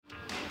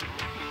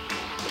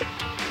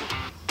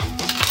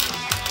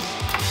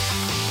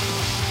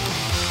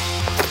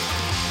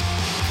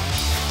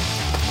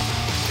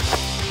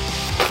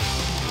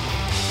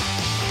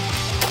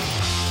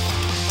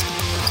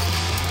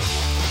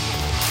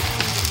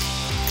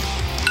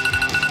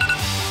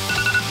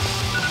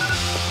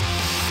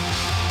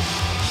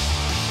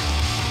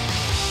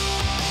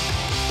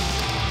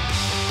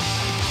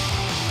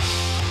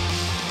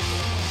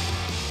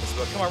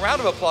Come on,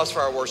 round of applause for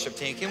our worship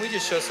team. Can we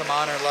just show some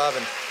honor and love?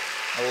 And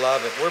I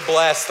love it. We're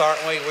blessed,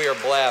 aren't we? We are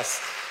blessed.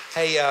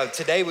 Hey,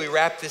 today we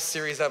wrap this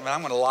series up, and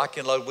I'm going to lock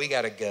and load. We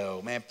got to go.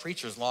 Man,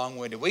 preacher's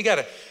long-winded.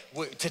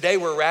 Today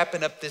we're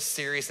wrapping up this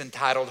series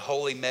entitled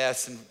Holy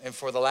Mess, and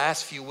for the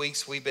last few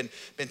weeks we've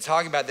been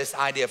talking about this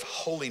idea of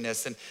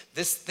holiness, and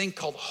this thing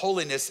called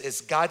holiness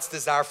is God's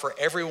desire for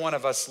every one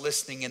of us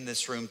listening in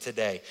this room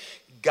today.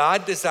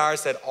 God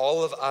desires that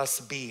all of us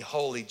be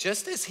holy,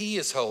 just as He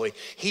is holy.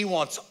 He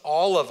wants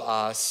all of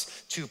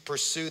us to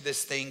pursue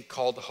this thing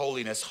called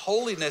holiness.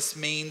 Holiness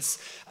means,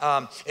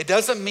 it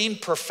doesn't mean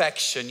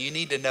perfection. You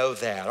need to know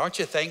that. Aren't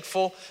you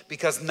thankful?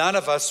 Because none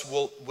of us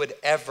would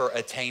ever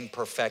attain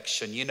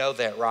perfection. You know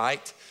that,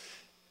 right?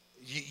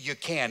 You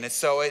can. And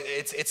so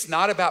it's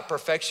not about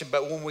perfection,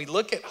 but when we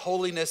look at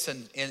holiness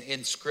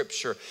in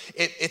Scripture,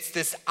 it's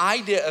this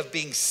idea of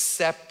being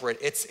separate.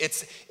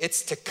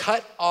 It's to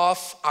cut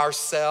off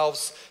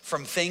ourselves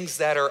from things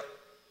that are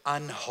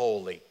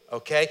unholy,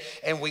 okay?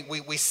 And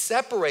we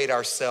separate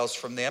ourselves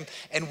from them,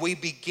 and we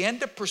begin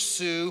to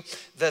pursue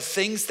the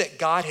things that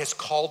God has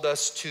called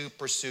us to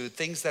pursue,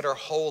 things that are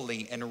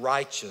holy and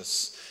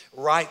righteous,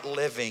 right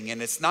living.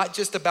 And it's not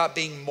just about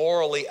being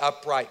morally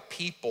upright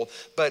people,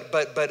 but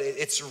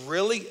it's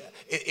really,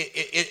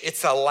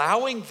 it's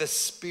allowing the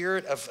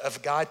Spirit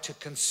of God to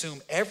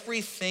consume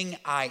everything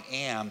I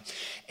am.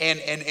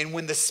 And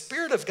when the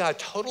Spirit of God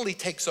totally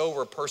takes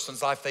over a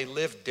person's life, they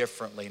live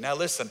differently. Now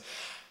listen,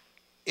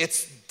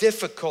 it's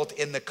difficult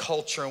in the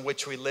culture in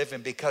which we live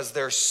in because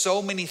there are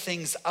so many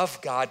things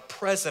of God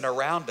present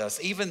around us.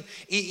 Even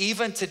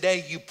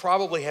today, you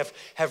probably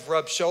have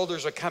rubbed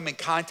shoulders or come in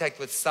contact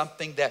with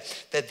something that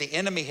the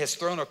enemy has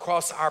thrown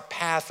across our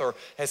path or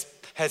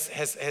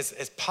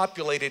has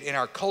populated in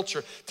our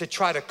culture to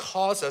try to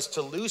cause us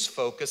to lose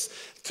focus,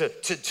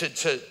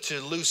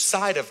 to lose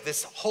sight of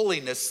this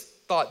holiness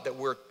thought that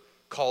we're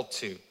called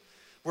to.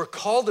 We're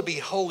called to be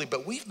holy,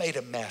 but we've made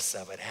a mess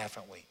of it,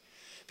 haven't we?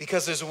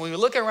 Because when we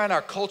look around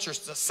our culture,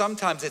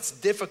 sometimes it's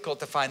difficult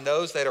to find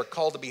those that are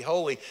called to be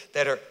holy,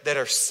 that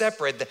are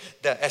separate.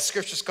 As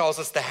Scripture calls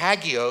us, the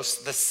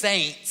hagios, the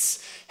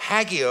saints,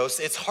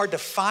 hagios. It's hard to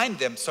find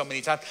them so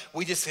many times.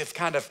 We just have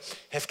kind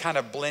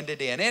of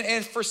blended in.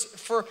 And for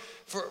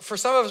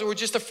some of us, we're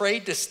just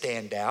afraid to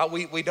stand out.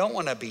 We don't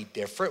want to be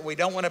different. We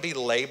don't want to be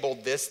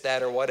labeled this,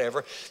 that, or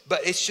whatever.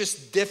 But it's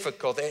just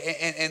difficult.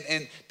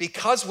 And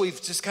because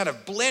we've just kind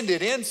of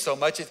blended in so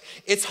much,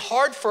 it's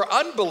hard for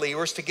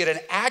unbelievers to get an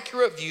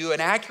accurate view,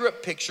 an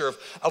accurate picture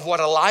of what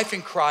a life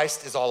in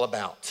Christ is all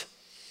about.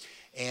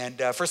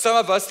 And for some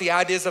of us, the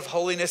ideas of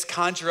holiness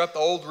conjure up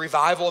old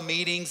revival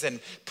meetings and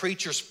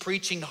preachers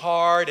preaching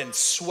hard and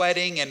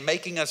sweating and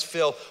making us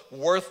feel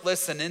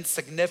worthless and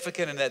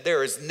insignificant, and that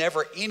there is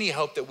never any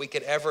hope that we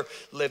could ever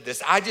live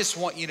this. I just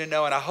want you to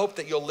know, and I hope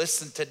that you'll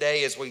listen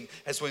today as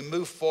we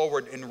move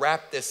forward and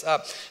wrap this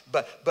up.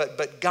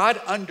 But God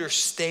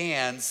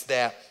understands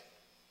that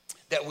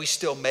we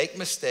still make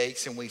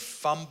mistakes and we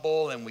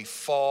fumble and we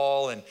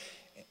fall, and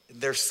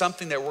there's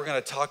something that we're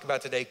going to talk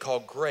about today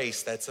called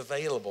grace that's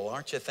available.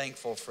 Aren't you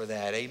thankful for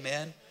that?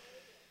 Amen?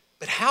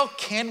 But how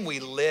can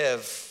we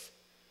live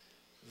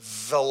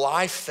the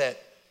life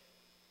that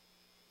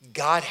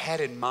God had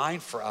in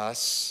mind for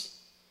us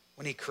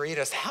when He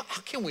created us?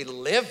 How can we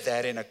live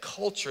that in a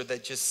culture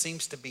that just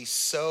seems to be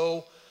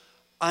so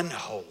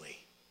unholy?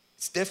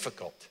 It's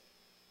difficult.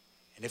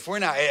 And if we're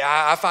not,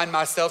 I find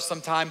myself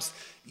sometimes,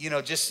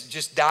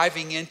 just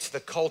diving into the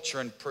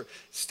culture and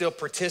still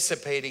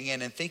participating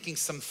in and thinking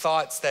some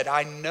thoughts that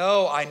I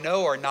know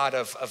are not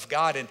of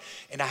God,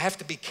 and I have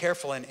to be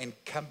careful and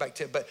come back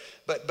to it.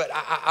 But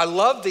I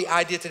love the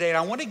idea today, and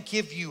I want to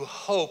give you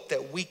hope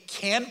that we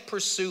can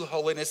pursue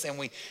holiness and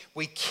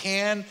we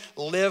can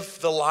live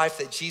the life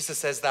that Jesus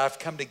says that I've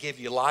come to give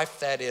you, life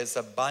that is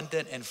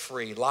abundant and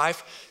free,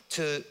 life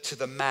to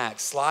the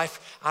max,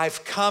 life.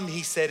 I've come,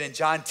 He said in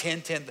John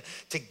 10:10,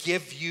 to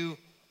give you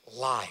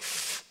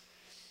life.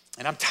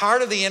 And I'm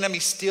tired of the enemy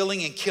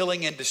stealing and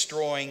killing and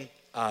destroying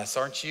us,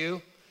 aren't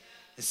you?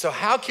 And so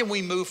how can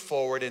we move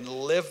forward and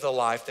live the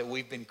life that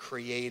we've been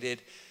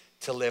created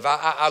to live?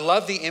 I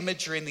love the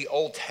imagery in the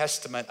Old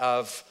Testament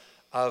of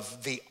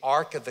the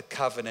Ark of the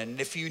Covenant. And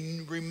if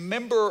you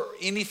remember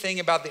anything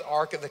about the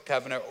Ark of the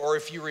Covenant, or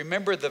if you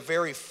remember the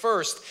very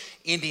first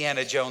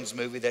Indiana Jones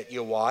movie that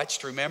you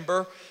watched,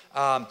 remember?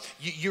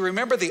 You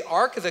remember the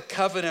Ark of the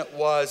Covenant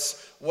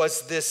was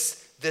this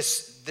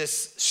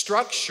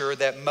structure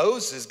that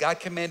God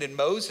commanded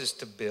Moses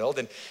to build,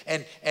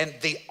 and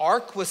the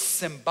ark was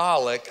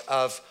symbolic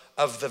of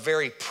the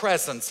very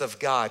presence of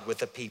God with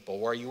the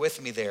people. Are you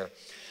with me there?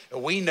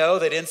 We know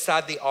that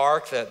inside the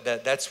ark,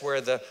 that's where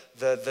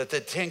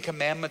the 10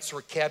 Commandments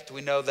were kept.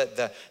 We know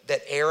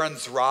that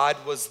Aaron's rod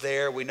was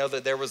there. We know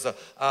that there was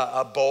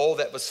a bowl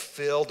that was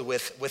filled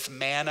with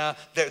manna.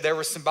 There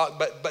was symbolic,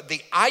 but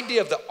the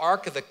idea of the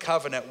Ark of the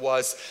Covenant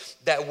was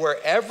that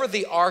wherever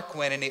the ark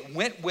went, and it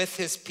went with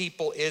His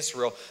people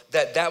Israel,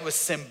 that was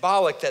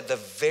symbolic that the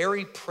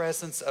very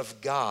presence of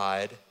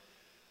God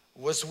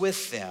was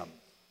with them.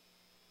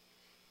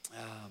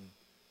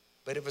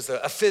 but it was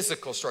a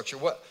physical structure.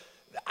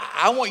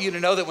 I want you to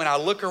know that when I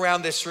look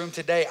around this room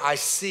today, I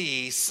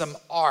see some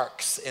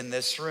arcs in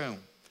this room.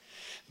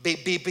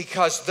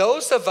 Because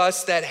those of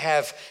us that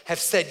have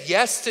said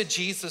yes to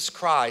Jesus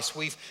Christ,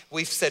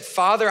 we've said,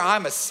 Father,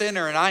 I'm a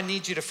sinner and I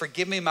need you to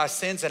forgive me my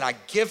sins, and I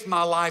give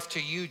my life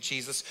to you,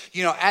 Jesus.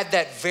 You know, at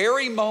that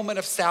very moment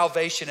of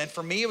salvation, and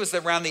for me it was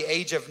around the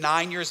age of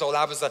 9 years old.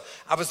 I was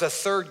a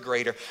third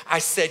grader. I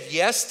said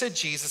yes to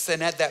Jesus,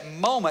 and at that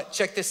moment,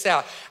 check this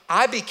out,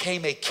 I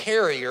became a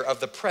carrier of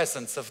the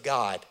presence of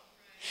God.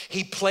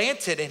 He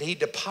planted and he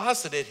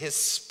deposited his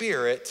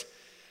spirit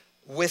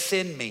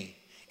within me.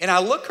 And I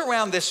look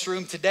around this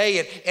room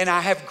today and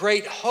I have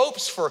great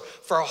hopes for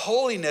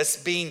holiness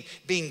being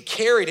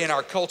carried in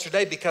our culture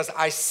today, because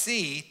I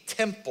see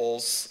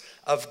temples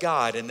of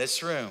God in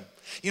this room.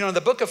 You know, in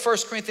the book of 1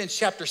 Corinthians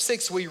chapter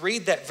 6, we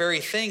read that very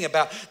thing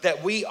about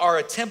that we are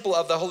a temple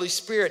of the Holy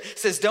Spirit. It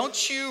says,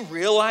 don't you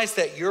realize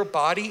that your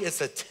body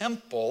is a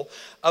temple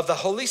of the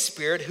Holy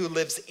Spirit who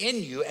lives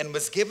in you and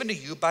was given to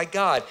you by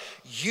God?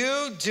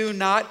 You do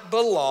not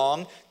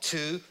belong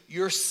to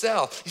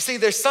yourself. You see,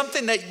 there's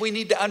something that we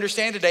need to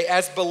understand today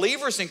as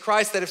believers in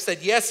Christ that have said,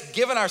 yes,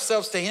 given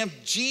ourselves to him,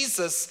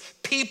 Jesus,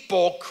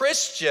 people,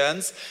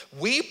 Christians,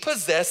 we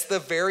possess the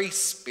very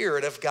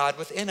Spirit of God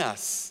within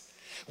us.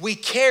 We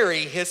carry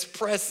his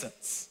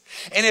presence.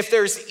 And if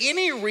there's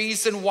any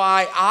reason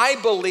why I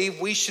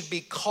believe we should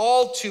be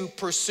called to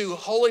pursue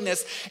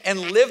holiness and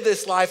live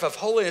this life of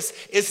holiness,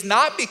 it's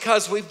not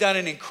because we've done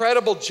an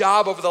incredible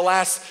job over the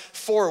last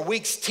 4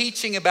 weeks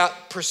teaching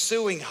about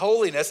pursuing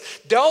holiness.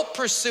 Don't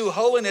pursue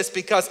holiness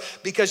because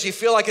you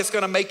feel like it's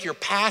going to make your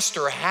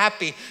pastor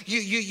happy.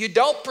 You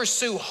don't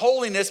pursue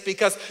holiness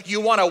because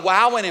you want to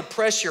wow and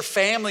impress your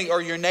family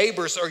or your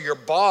neighbors or your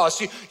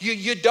boss.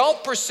 You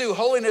don't pursue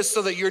holiness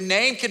so that your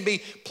name can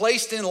be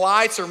placed in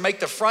lights or make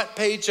the front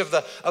page of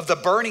the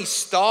Bernie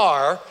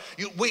Star.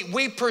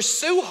 We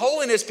pursue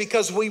holiness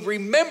because we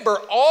remember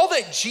all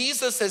that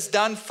Jesus has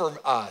done for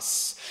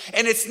us.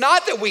 And it's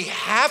not that we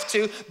have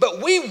to,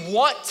 but we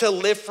want to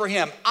live for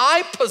him.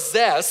 I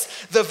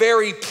possess the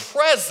very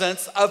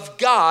presence of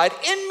God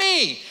in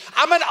me.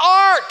 I'm an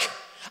ark.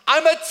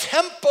 I'm a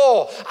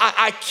temple.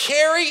 I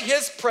carry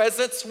his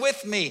presence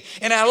with me.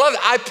 And I love it.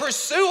 I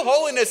pursue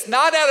holiness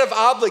not out of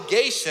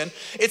obligation.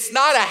 It's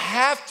not a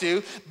have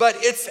to, but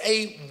it's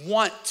a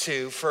want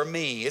to for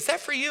me. Is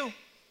that for you? Yes.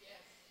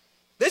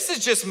 This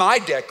is just my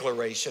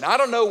declaration. I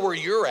don't know where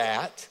you're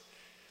at,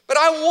 but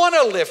I want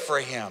to live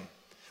for him.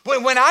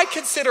 When I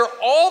consider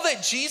all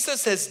that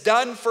Jesus has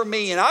done for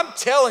me, and I'm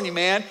telling you,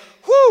 man,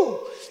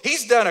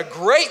 he's done a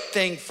great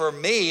thing for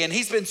me, and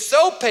he's been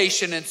so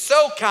patient and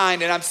so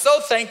kind, and I'm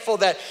so thankful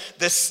that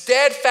the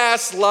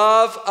steadfast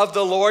love of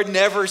the Lord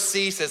never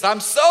ceases. I'm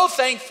so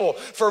thankful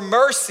for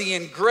mercy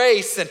and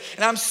grace, and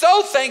I'm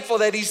so thankful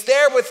that he's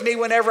there with me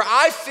whenever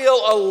I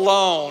feel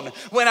alone,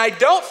 when I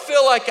don't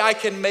feel like I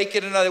can make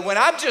it another, when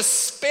I'm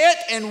just spent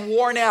and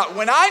worn out,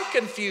 when I'm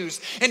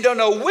confused and don't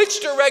know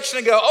which direction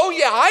to go. Oh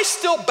yeah, I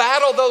still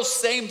battle those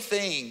same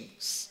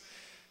things.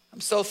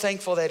 I'm so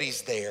thankful that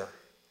he's there.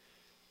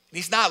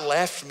 He's not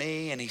left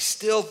me, and he's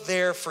still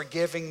there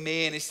forgiving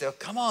me. And he's still,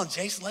 come on,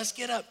 Jason, let's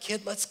get up,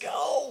 kid, let's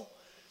go.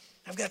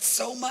 I've got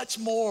so much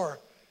more,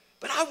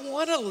 but I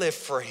want to live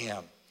for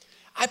him.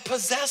 I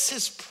possess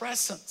his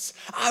presence.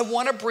 I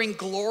want to bring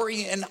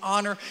glory and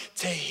honor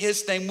to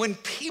his name. When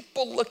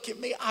people look at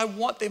me, I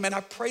want them, and I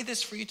pray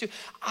this for you too,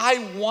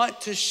 I want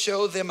to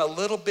show them a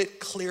little bit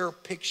clearer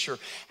picture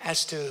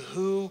as to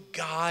who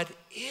God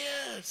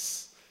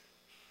is.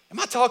 Am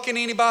I talking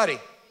to anybody?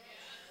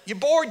 You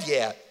bored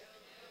yet?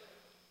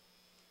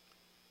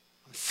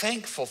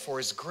 Thankful for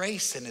his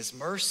grace and his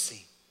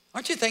mercy.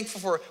 Aren't you thankful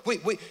for,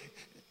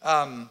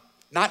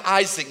 not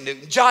Isaac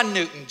Newton, John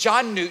Newton.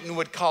 John Newton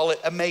would call it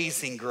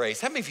Amazing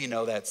Grace. How many of you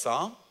know that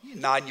song? You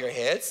nod your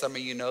head. Some of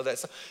you know that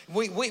song.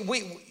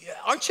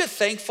 Aren't you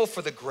thankful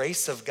for the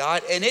grace of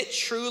God? And it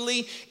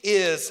truly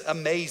is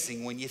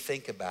amazing when you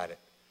think about it.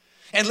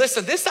 And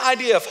listen, this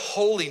idea of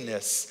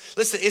holiness,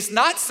 listen, it's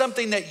not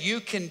something that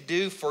you can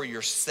do for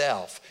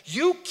yourself.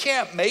 You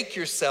can't make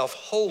yourself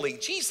holy.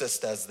 Jesus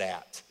does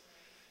that.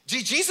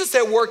 Jesus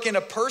at work in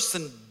a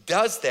person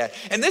does that.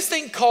 And this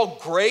thing called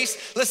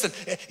grace, listen,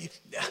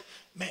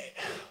 man,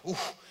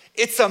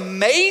 it's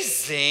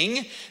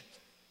amazing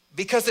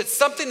because it's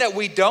something that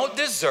we don't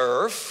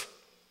deserve.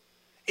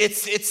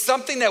 It's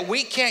something that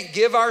we can't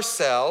give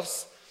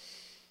ourselves,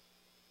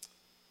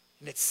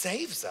 and it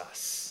saves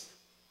us.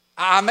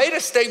 I made a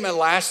statement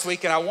last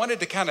week, and I wanted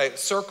to kind of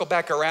circle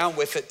back around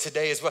with it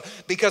today as well,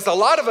 because a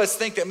lot of us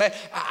think that, man,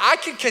 I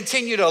can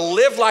continue to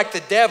live like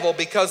the devil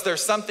because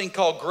there's something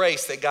called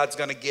grace that God's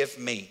going to give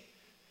me,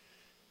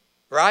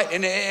 right?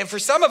 And for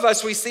some of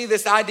us, we see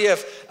this idea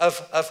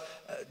of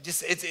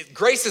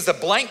grace is a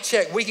blank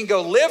check. We can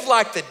go live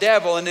like the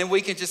devil, and then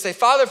we can just say,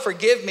 Father,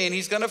 forgive me, and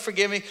he's going to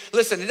forgive me.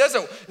 Listen,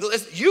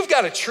 you've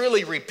got to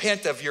truly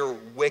repent of your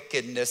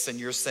wickedness and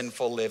your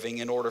sinful living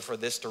in order for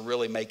this to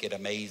really make it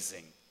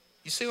amazing.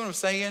 You see what I'm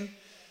saying?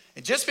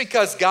 And just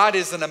because God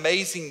is an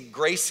amazing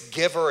grace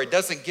giver, it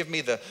doesn't give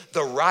me the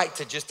right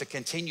to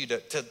continue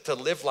to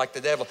live like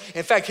the devil.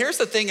 In fact, here's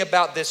the thing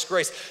about this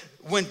grace.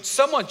 When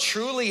someone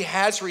truly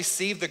has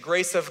received the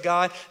grace of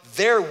God,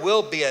 there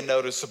will be a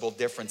noticeable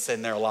difference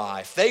in their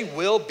life. They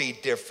will be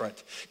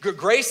different.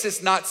 Grace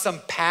is not some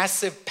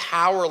passive,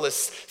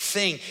 powerless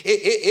thing.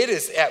 It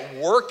is at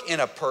work in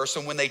a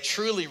person when they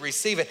truly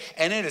receive it,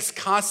 and it is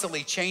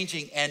constantly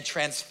changing and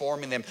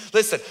transforming them.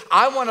 Listen,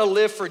 I want to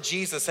live for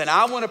Jesus, and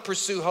I want to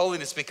pursue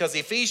holiness because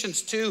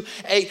Ephesians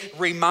 2:8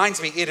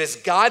 reminds me, it is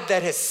God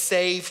that has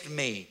saved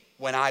me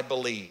when I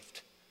believed.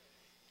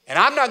 And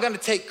I'm not going to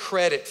take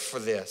credit for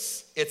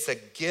this. It's a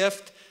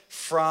gift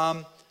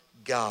from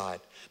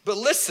God. But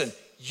listen,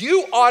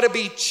 you ought to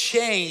be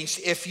changed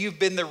if you've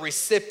been the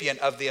recipient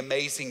of the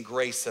amazing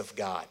grace of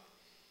God.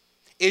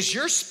 Is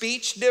your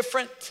speech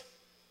different,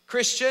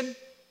 Christian?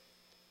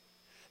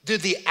 Do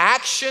the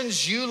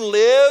actions you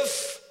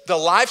live, the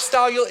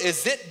lifestyle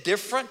is it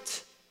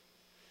different?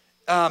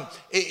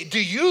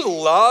 Do you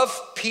love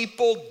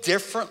people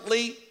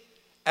differently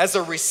as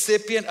a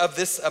recipient of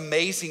this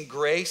amazing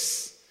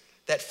grace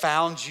that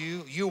found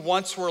you? You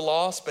once were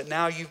lost, but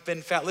now you've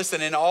been found.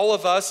 Listen, and all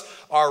of us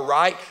are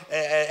right.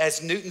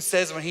 As Newton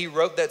says when he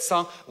wrote that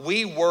song,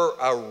 we were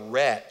a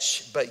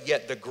wretch, but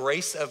yet the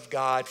grace of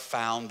God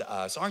found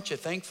us. Aren't you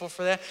thankful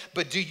for that?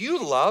 But do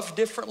you love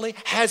differently?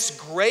 Has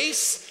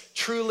grace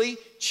truly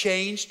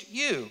changed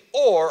you?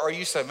 Or are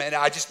you saying, man,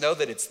 I just know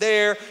that it's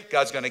there,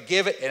 God's gonna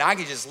give it, and I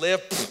can just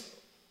live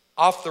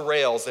off the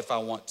rails if I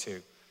want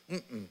to?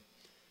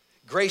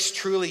 Grace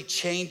truly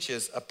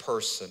changes a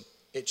person.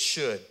 It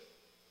should.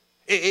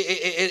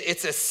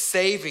 It's a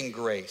saving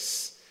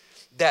grace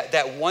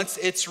that once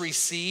it's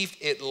received,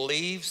 it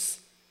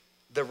leaves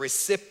the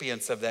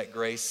recipients of that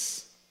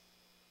grace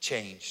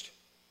changed.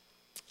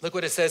 Look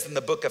what it says in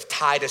the book of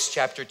Titus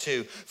chapter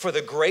 2. For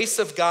the grace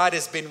of God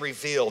has been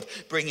revealed,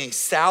 bringing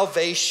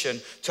salvation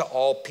to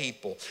all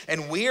people.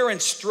 And we are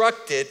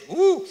instructed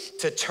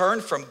to turn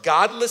from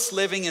godless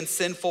living and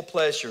sinful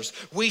pleasures.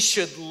 We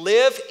should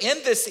live in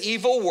this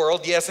evil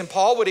world. Yes, and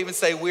Paul would even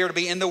say we are to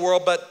be in the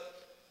world, but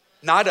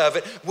not of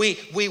it.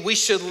 We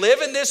should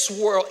live in this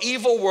world,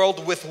 evil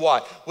world, with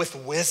what? With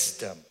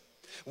wisdom,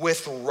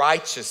 with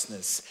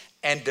righteousness,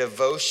 and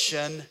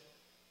devotion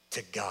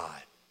to God.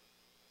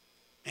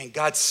 And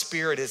God's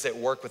Spirit is at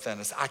work within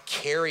us. I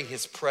carry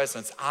his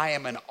presence. I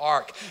am an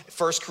ark.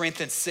 1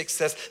 Corinthians 6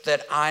 says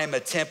that I am a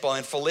temple.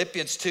 And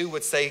Philippians 2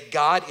 would say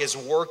God is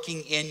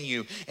working in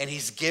you, and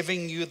he's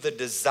giving you the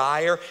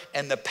desire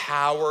and the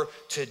power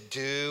to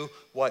do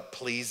what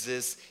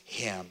pleases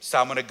him. So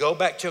I'm going to go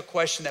back to a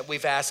question that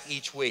we've asked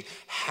each week.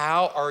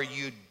 How are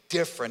you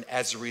different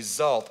as a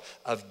result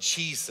of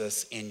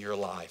Jesus in your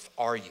life?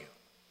 Are you?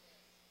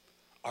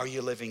 Are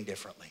you living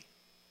differently?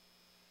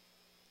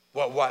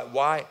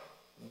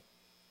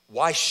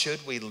 Why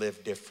should we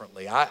live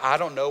differently? I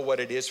don't know what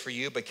it is for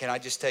you, but can I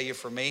just tell you,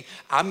 for me,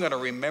 I'm going to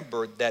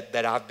remember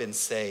that I've been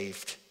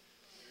saved.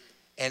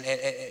 And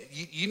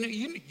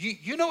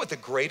you know what the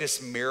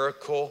greatest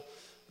miracle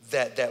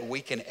that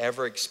we can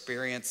ever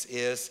experience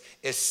is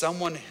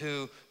someone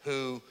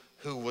who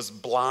was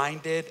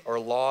blinded or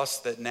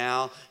lost that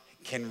now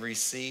can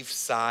receive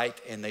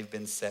sight and they've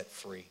been set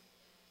free.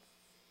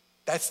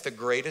 That's the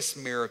greatest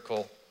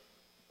miracle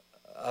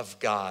of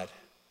God.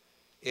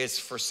 Is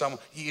for someone,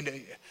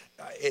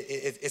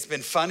 it's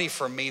been funny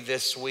for me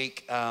this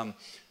week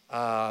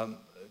to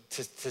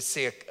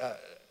see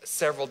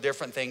several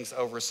different things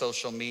over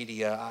social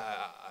media.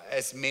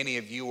 As many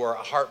of you were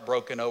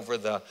heartbroken over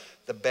the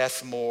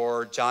Beth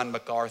Moore, John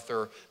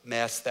MacArthur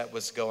mess that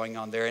was going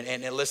on there.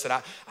 And listen,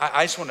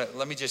 I just want to,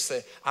 let me just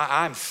say,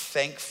 I'm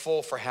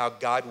thankful for how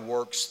God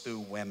works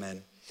through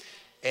women.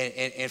 And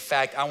in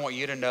fact, I want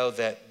you to know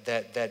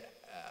that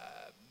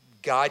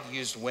God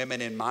used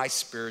women in my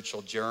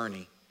spiritual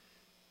journey.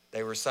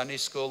 They were Sunday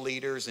school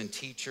leaders and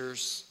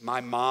teachers. My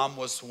mom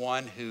was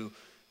one who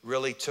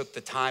really took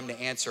the time to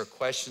answer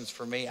questions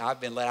for me.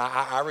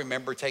 I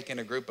remember taking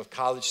a group of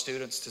college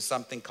students to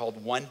something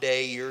called One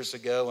Day years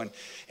ago,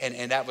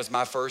 and that was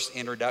my first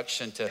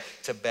introduction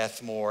to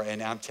Beth Moore.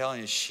 And I'm telling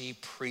you, she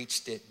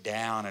preached it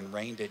down and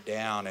rained it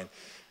down,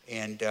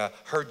 and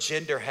her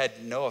gender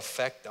had no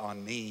effect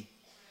on me.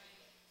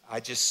 I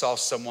just saw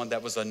someone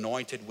that was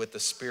anointed with the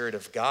Spirit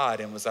of God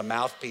and was a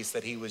mouthpiece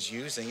that he was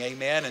using.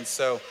 Amen. And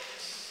so,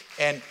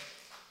 and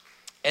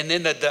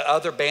then the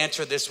other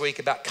banter this week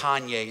about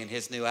Kanye and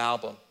his new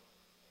album,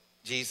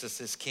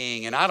 Jesus is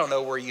King. And I don't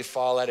know where you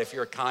fall at, if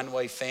you're a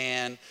Conway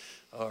fan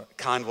or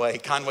Conway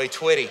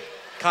Twitty.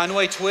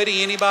 Conway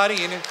Twitty, anybody?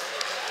 Yeah.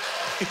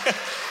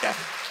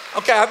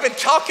 Okay, I've been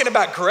talking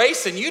about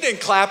grace and you didn't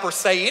clap or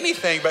say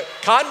anything, but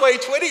Conway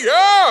Twitty,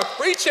 yeah,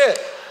 preach it.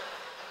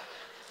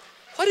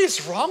 What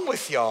is wrong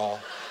with y'all?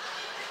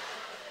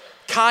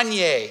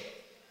 Kanye.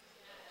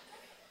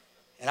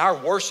 And our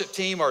worship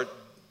team are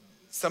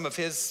some of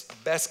his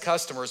best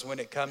customers when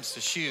it comes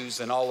to shoes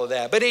and all of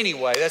that. But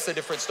anyway, that's a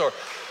different story.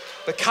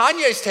 But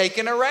Kanye's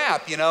taking a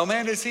rap,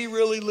 man, is he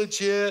really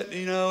legit?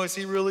 Is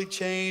he really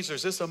changed? Or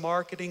is this a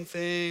marketing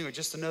thing or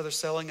just another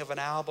selling of an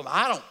album?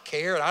 I don't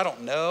care. I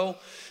don't know.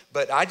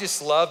 But I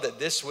just love that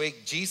this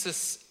week,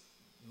 Jesus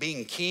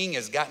being king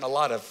has gotten a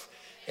lot of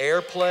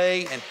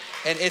airplay.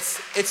 And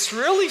it's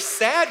really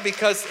sad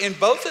because in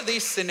both of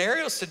these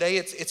scenarios today,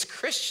 it's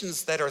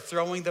Christians that are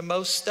throwing the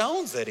most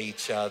stones at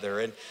each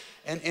other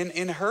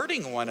and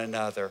hurting one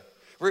another.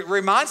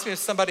 Reminds me of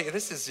somebody,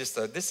 this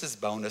is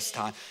bonus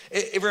time.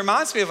 It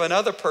reminds me of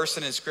another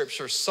person in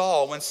Scripture,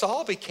 Saul. When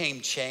Saul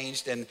became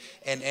changed and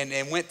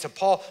went to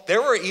Paul,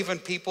 there were even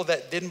people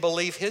that didn't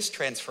believe his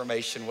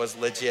transformation was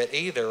legit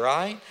either,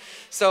 right?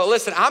 So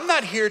listen, I'm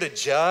not here to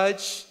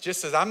judge,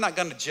 just as I'm not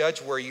going to judge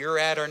where you're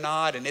at or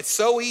not. And it's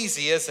so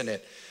easy, isn't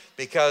it?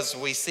 Because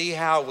we see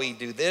how we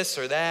do this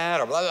or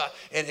that or blah, blah,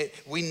 and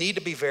we need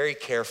to be very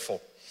careful.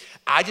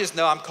 I just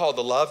know I'm called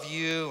to love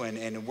you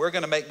and we're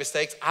going to make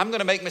mistakes. I'm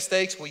going to make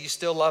mistakes. Will you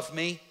still love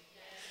me?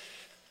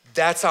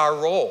 That's our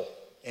role.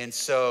 And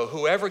so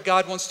whoever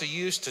God wants to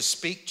use to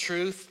speak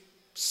truth,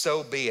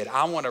 so be it.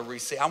 I want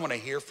to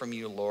hear from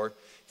you, Lord.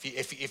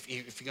 If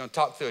you're going to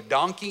talk through a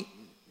donkey,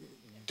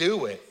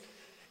 do it.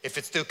 If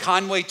it's through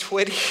Conway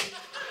Twitty,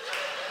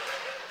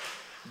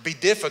 be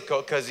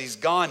difficult because he's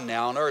gone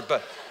now on earth.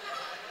 But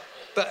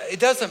it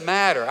doesn't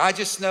matter. I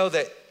just know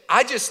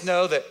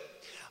that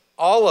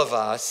all of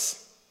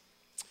us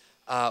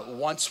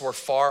once were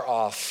far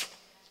off,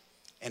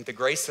 and the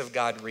grace of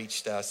God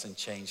reached us and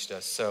changed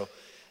us. So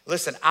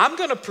listen, I'm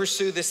going to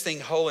pursue this thing,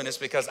 holiness,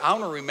 because I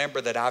want to remember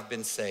that I've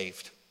been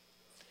saved.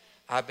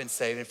 I've been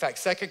saved. In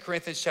fact, 2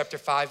 Corinthians chapter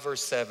 5,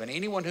 verse 7,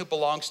 anyone who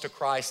belongs to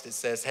Christ, it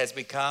says, has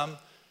become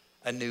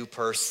a new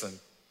person.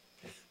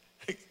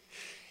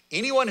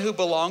 Anyone who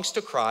belongs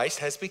to Christ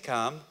has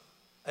become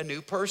a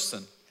new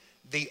person.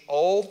 The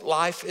old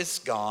life is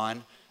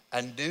gone.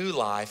 A new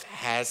life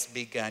has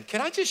begun.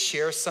 Can I just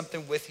share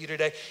something with you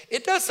today?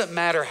 It doesn't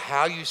matter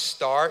how you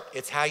start,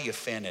 it's how you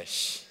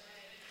finish.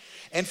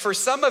 And for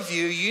some of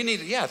you, you need,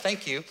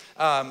 thank you.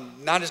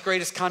 Not as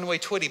great as Conway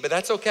Twitty, but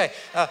that's okay.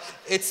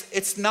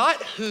 It's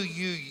not who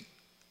you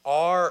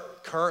are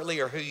currently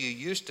or who you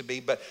used to be,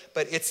 but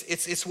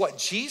it's what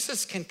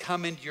Jesus can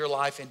come into your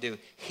life and do.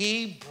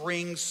 He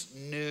brings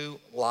new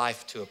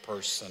life to a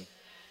person.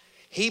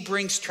 He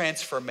brings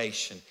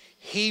transformation.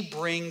 He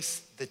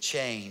brings the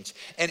change.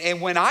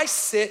 And when I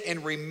sit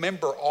and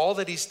remember all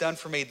that he's done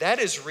for me, that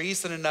is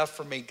reason enough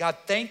for me. God,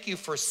 thank you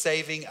for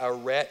saving a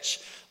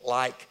wretch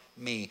like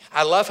me.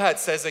 I love how it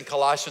says in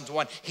Colossians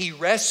 1, he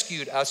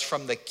rescued us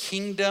from the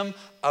kingdom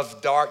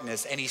of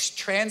darkness and he's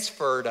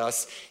transferred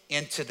us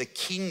into the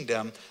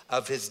kingdom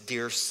of his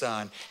dear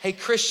son. Hey,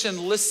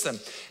 Christian, listen.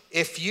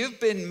 If you've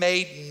been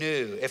made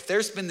new, if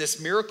there's been this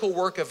miracle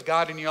work of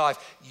God in your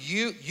life,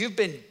 you've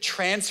been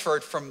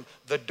transferred from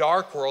the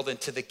dark world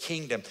into the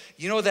kingdom.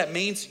 You know what that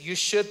means? You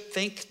should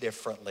think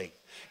differently.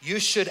 You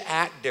should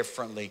act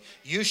differently.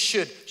 You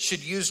should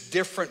use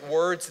different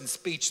words and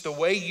speech. The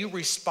way you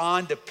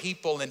respond to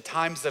people in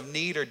times of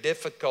need or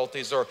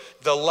difficulties or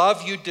the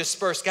love you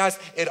disperse. Guys,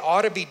 it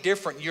ought to be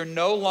different. You're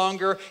no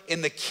longer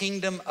in the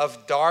kingdom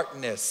of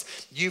darkness.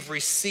 You've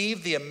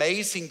received the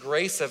amazing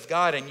grace of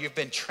God and you've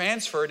been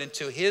transferred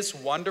into his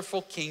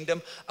wonderful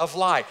kingdom of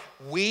light.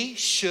 We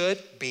should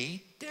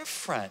be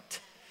different.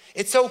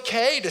 It's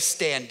okay to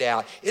stand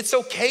out. It's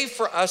okay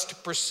for us to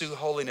pursue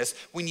holiness.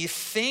 When you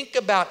think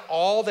about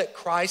all that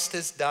Christ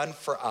has done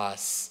for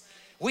us,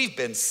 we've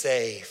been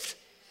saved.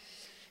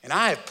 And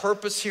I have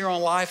purpose here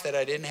on life that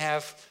I didn't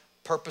have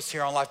purpose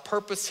here on life.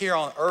 Purpose here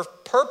on earth,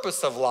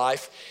 purpose of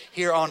life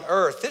here on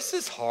earth. This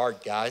is hard,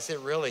 guys. It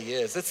really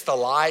is. It's the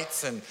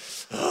lights and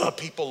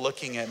people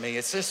looking at me.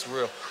 It's just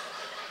real.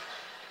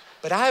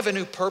 But I have a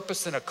new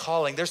purpose and a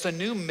calling. There's a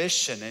new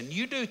mission, and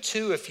you do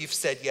too if you've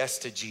said yes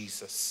to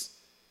Jesus.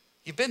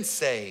 You've been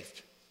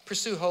saved.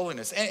 Pursue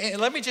holiness. And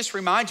let me just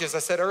remind you, as I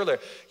said earlier,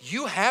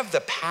 you have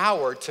the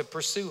power to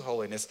pursue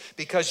holiness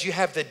because you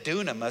have the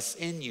dunamis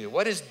in you.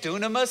 What is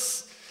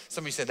dunamis?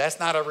 Somebody said, that's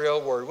not a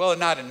real word. Well,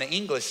 not in the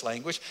English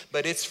language,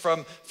 but it's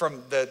from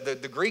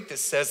the Greek that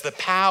says the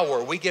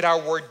power. We get our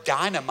word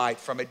dynamite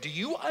from it. Do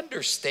you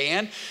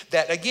understand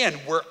that, again,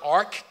 we're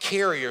ark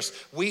carriers.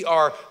 We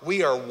are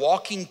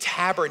walking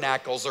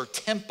tabernacles or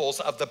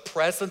temples of the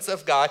presence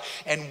of God,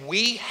 and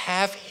we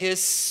have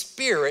his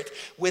spirit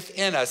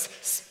within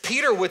us.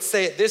 Peter would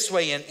say it this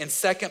way in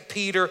 2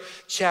 Peter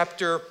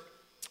chapter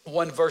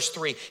 1 verse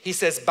 3, he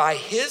says, by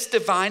his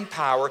divine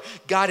power,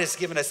 God has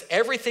given us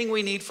everything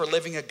we need for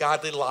living a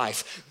godly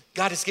life.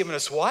 God has given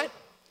us what?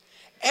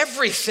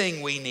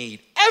 Everything we need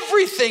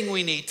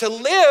to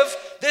live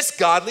this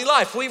godly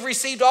life. We've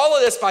received all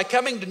of this by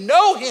coming to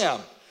know him,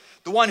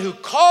 the one who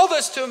called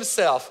us to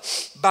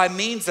himself by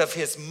means of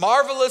his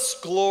marvelous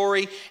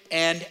glory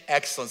and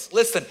excellence.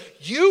 Listen,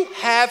 you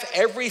have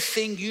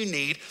everything you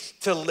need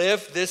to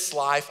live this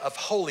life of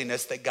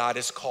holiness that God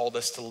has called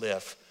us to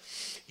live.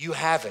 You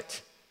have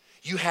it.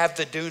 You have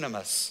the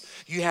dunamis.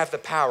 You have the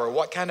power.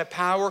 What kind of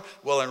power?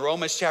 Well, in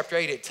Romans chapter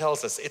 8, it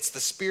tells us it's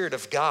the Spirit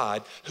of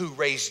God who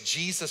raised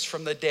Jesus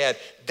from the dead.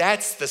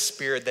 That's the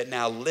Spirit that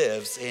now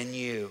lives in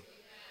you.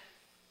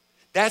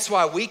 That's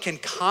why we can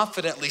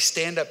confidently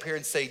stand up here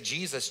and say,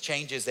 Jesus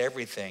changes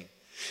everything.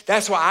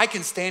 That's why I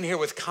can stand here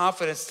with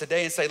confidence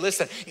today and say,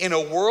 listen, in a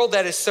world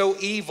that is so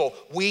evil,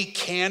 we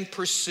can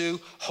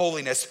pursue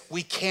holiness.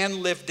 We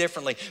can live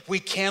differently. We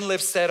can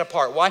live set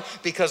apart. Why?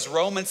 Because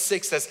Romans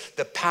 6 says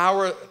that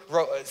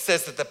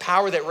the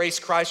power that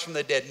raised Christ from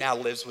the dead now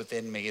lives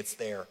within me. It's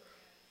there.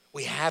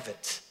 We have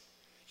it.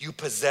 You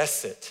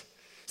possess it.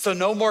 So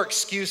no more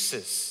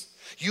excuses.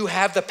 You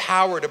have the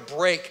power to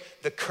break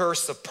the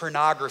curse of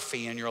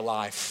pornography in your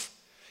life.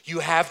 You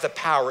have the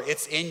power,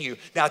 it's in you.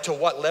 Now, to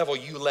what level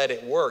you let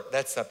it work,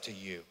 that's up to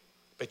you.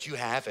 But you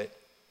have it.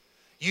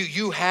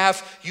 You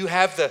have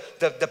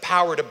the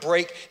power to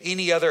break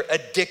any other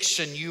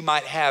addiction you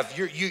might have.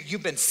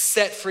 You've been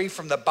set free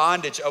from the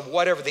bondage of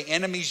whatever the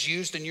enemy's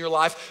used in your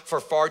life for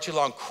far too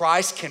long.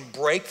 Christ can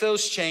break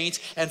those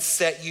chains and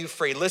set you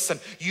free. Listen,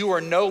 you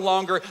are no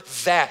longer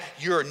that.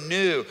 You're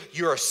new.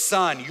 You're a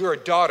son. You're a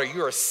daughter.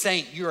 You're a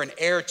saint. You're an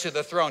heir to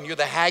the throne. You're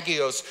the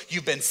hagios.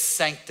 You've been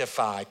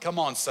sanctified. Come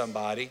on,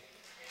 somebody.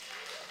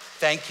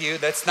 Thank you.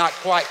 That's not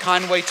quite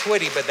Conway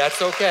Twitty, but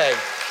that's okay.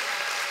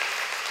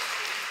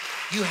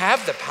 You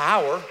have the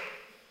power.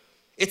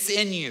 It's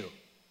in you.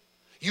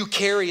 You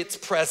carry its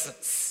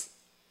presence.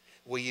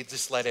 Will you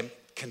just let him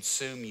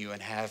consume you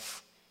and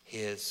have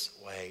his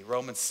way?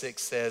 Romans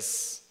 6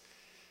 says,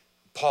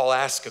 Paul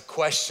asks a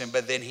question,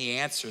 but then he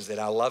answers it.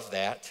 I love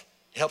that.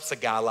 It helps a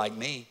guy like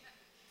me.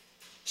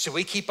 Should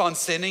we keep on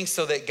sinning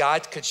so that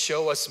God could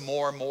show us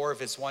more and more of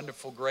his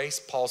wonderful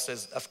grace? Paul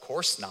says, of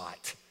course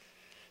not.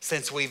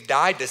 Since we've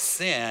died to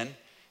sin,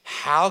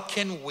 how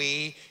can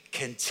we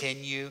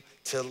continue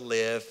to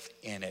live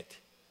in it?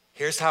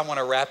 Here's how I want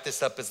to wrap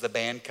this up as the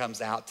band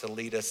comes out to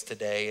lead us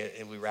today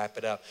and we wrap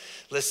it up.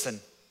 Listen,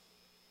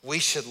 we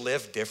should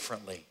live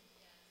differently.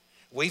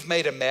 We've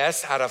made a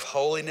mess out of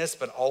holiness,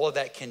 but all of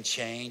that can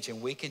change,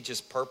 and we can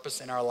just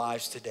purpose in our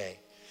lives today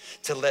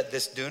to let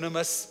this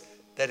dunamis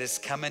that has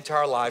come into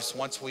our lives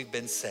once we've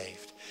been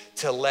saved,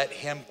 to let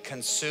him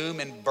consume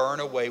and burn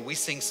away. We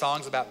sing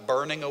songs about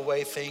burning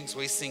away things.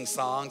 We sing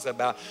songs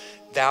about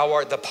thou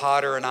art the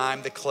potter and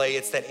I'm the clay.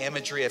 It's that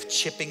imagery of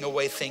chipping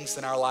away things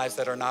in our lives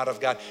that are not of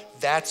God.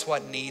 That's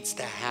what needs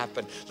to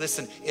happen.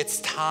 Listen, it's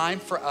time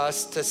for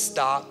us to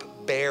stop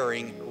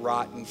bearing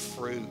rotten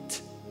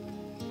fruit.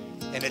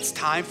 And it's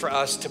time for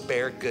us to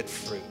bear good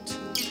fruit.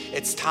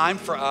 It's time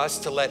for us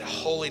to let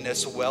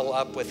holiness well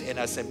up within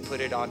us and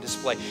put it on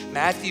display.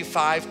 Matthew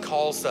 5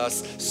 calls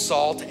us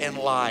salt and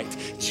light.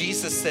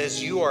 Jesus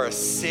says you are a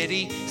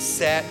city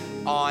set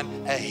on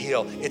a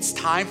hill. It's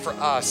time for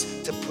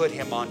us to put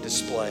him on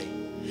display.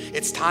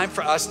 It's time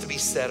for us to be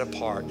set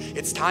apart.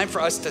 It's time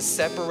for us to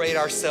separate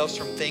ourselves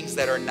from things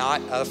that are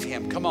not of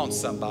him. Come on,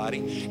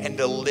 somebody, and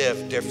to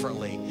live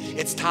differently.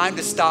 It's time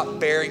to stop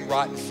bearing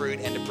rotten fruit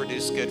and to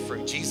produce good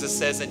fruit. Jesus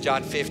says in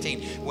John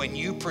 15, when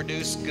you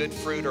produce good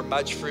fruit or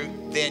much fruit,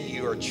 then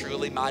you are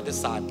truly my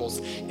disciples,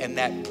 and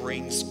that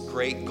brings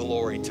great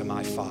glory to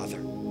my Father.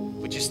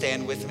 Would you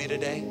stand with me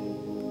today?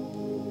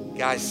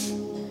 Guys,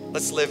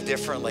 let's live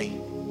differently.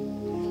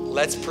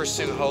 Let's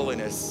pursue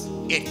holiness.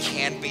 It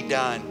can be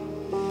done.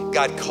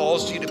 God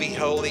calls you to be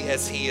holy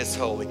as he is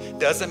holy.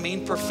 Doesn't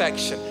mean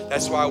perfection.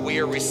 That's why we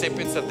are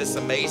recipients of this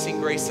amazing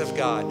grace of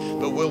God.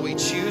 But will we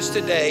choose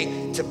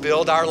today to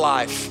build our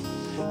life?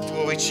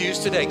 Will we choose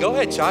today? Go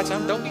ahead, church.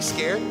 Don't be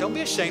scared. Don't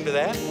be ashamed of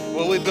that.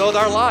 Will we build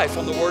our life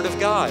on the word of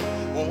God?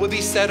 Will we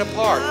be set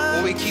apart?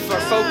 Will we keep our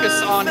focus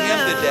on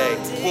him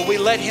today? Will we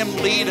let him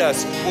lead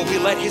us? Will we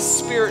let his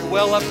spirit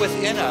well up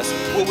within us?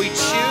 Will we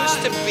choose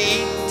to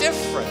be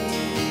different?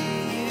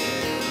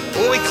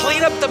 Will we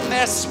clean up the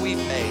mess we've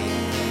made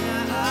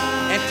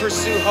and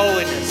pursue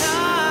holiness?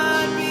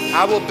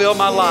 I will build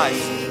my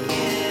life